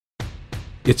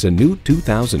It's a new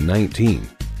 2019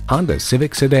 Honda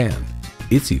Civic sedan.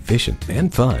 It's efficient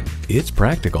and fun. It's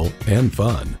practical and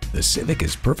fun. The Civic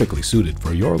is perfectly suited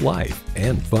for your life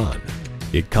and fun.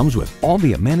 It comes with all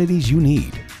the amenities you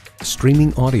need: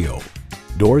 streaming audio,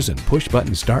 doors and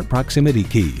push-button start proximity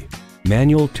key,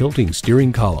 manual tilting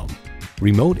steering column,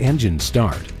 remote engine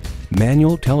start,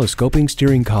 manual telescoping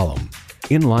steering column,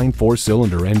 inline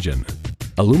 4-cylinder engine,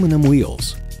 aluminum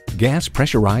wheels, gas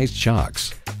pressurized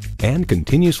shocks, and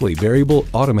continuously variable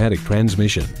automatic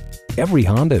transmission. Every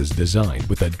Honda is designed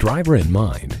with a driver in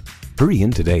mind. Hurry in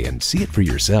today and see it for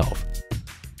yourself.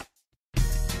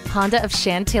 Honda of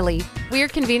Chantilly. We are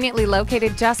conveniently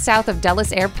located just south of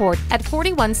Dulles Airport at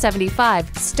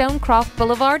 4175 Stonecroft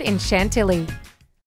Boulevard in Chantilly.